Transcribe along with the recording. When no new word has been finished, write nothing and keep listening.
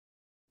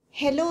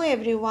Hello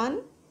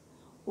everyone,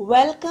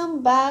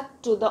 welcome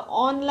back to the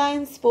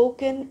online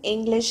spoken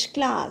English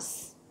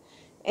class.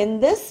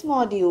 In this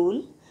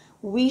module,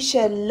 we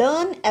shall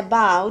learn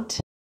about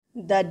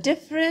the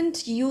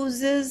different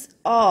uses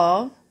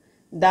of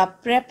the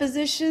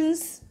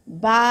prepositions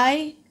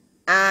by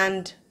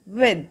and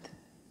with.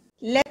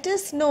 Let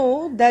us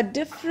know the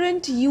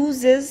different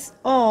uses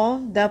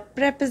of the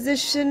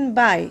preposition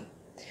by.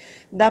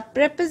 The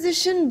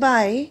preposition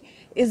by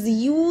is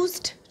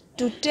used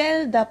to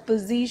tell the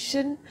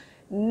position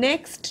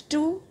next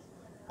to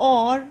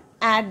or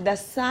at the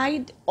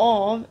side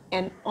of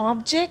an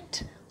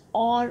object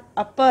or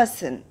a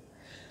person.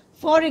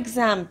 For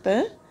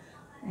example,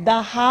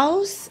 the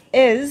house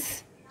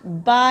is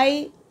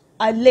by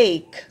a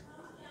lake.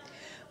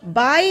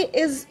 By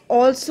is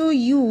also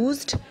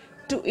used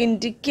to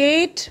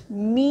indicate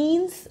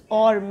means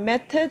or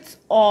methods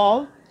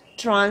of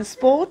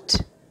transport,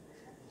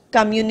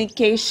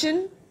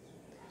 communication,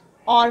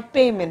 or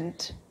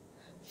payment.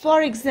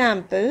 For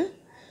example,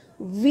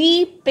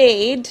 we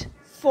paid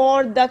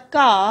for the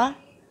car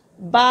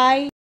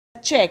by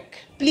check.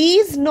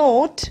 Please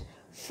note,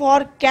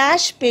 for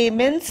cash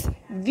payments,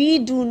 we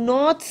do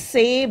not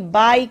say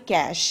by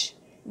cash.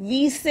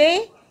 We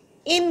say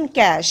in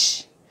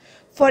cash.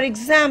 For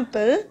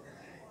example,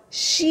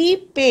 she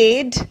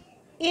paid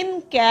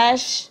in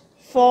cash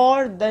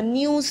for the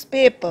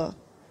newspaper.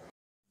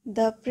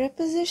 The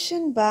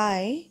preposition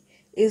by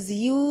is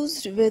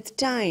used with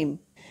time,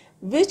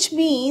 which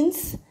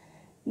means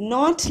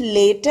not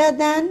later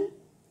than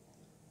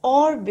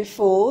or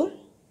before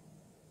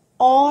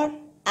or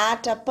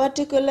at a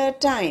particular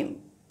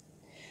time.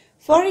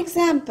 For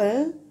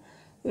example,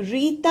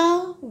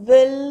 Rita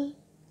will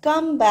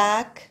come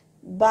back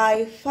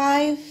by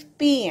 5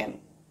 p.m.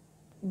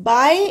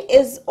 By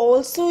is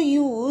also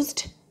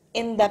used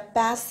in the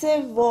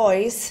passive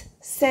voice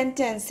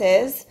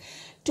sentences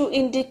to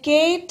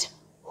indicate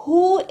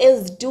who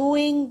is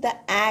doing the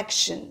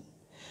action.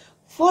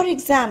 For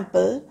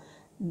example,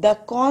 the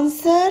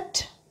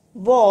concert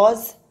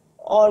was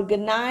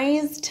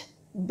organized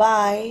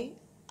by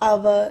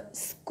our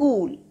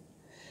school.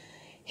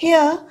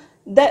 Here,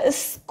 the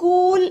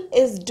school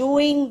is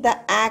doing the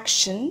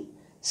action,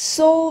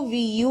 so we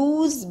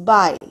use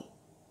by.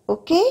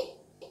 Okay?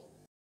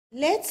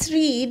 Let's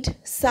read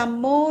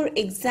some more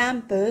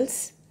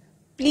examples.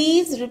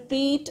 Please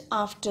repeat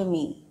after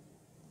me.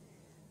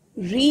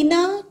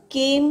 Reena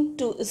came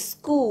to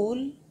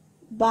school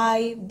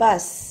by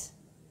bus.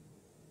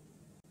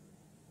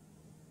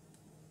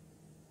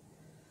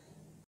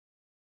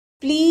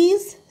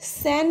 Please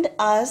send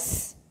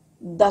us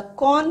the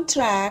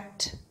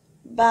contract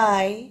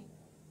by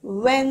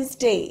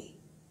Wednesday.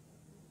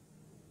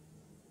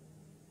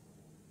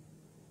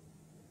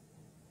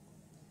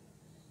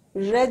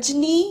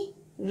 Rajni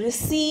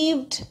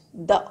received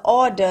the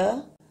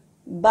order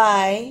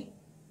by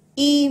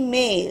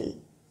email.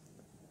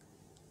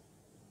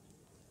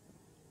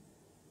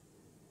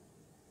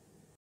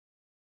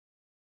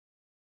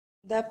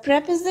 The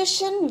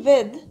preposition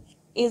with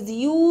is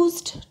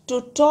used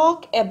to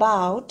talk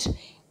about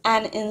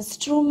an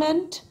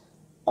instrument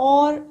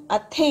or a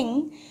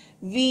thing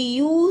we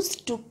use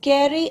to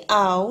carry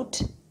out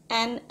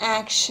an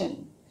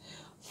action.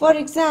 For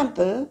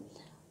example,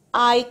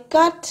 I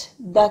cut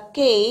the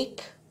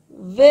cake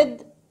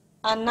with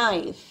a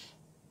knife.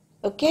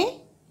 Okay?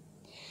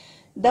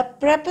 The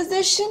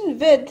preposition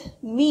with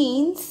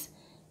means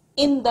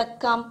in the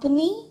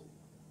company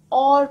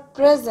or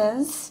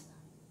presence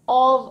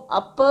of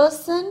a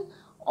person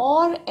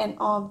or an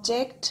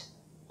object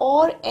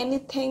or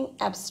anything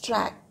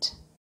abstract.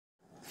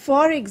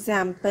 For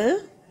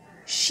example,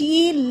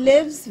 she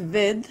lives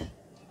with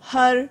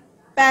her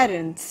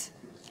parents.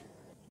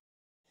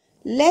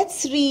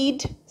 Let's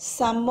read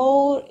some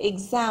more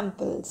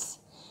examples.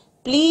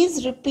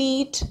 Please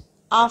repeat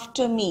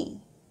after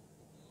me.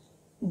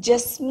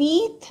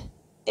 Jasmeet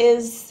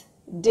is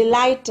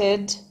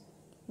delighted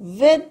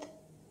with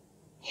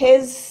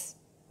his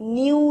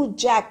new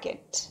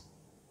jacket.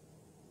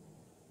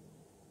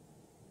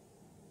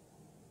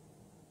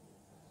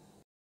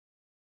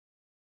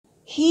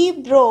 He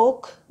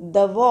broke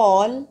the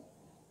wall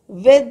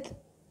with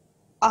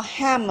a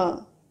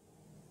hammer.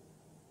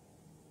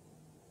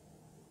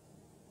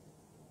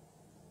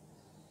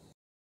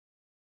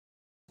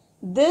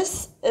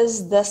 This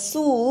is the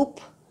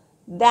soup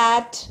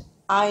that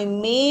I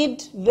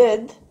made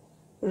with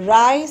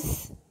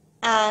rice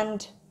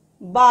and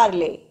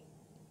barley.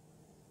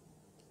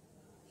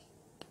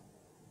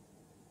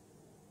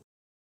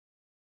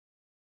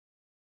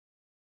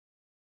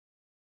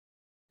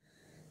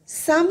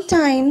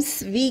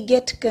 Sometimes we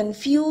get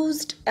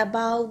confused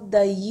about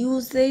the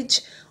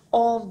usage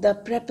of the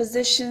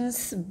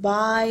prepositions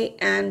by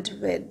and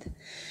with.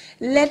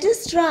 Let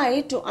us try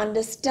to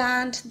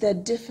understand the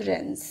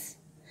difference.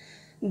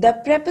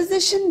 The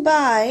preposition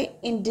by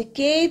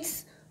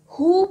indicates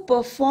who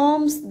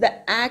performs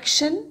the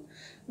action,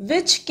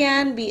 which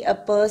can be a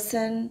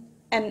person,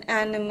 an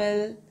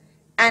animal,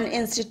 an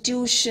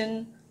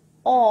institution,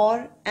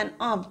 or an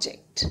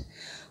object.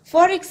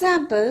 For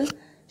example,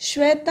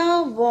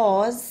 Shweta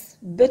was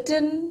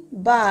bitten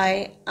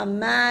by a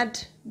mad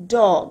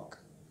dog.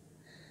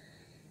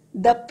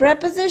 The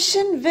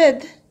preposition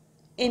with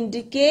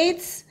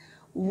indicates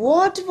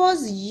what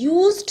was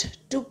used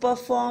to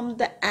perform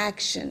the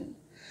action.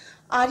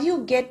 Are you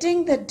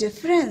getting the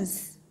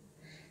difference?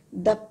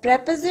 The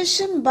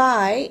preposition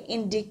by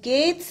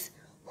indicates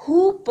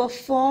who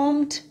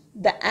performed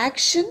the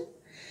action,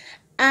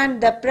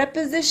 and the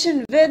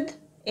preposition with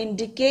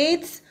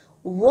indicates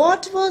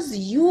what was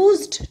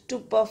used to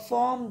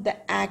perform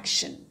the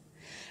action,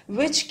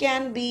 which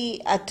can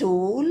be a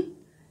tool,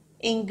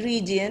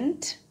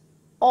 ingredient,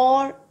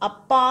 or a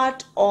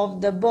part of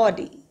the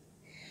body.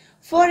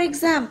 For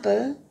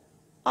example,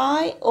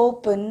 I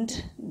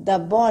opened the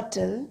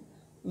bottle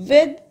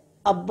with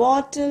a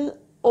bottle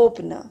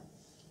opener.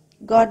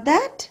 Got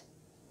that?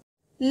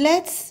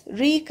 Let's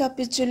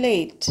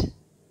recapitulate.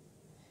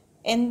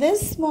 In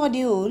this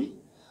module,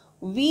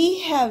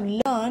 we have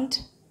learned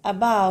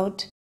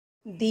about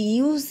the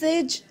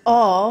usage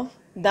of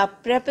the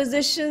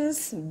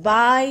prepositions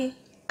by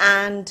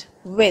and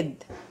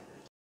with.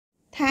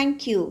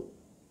 Thank you.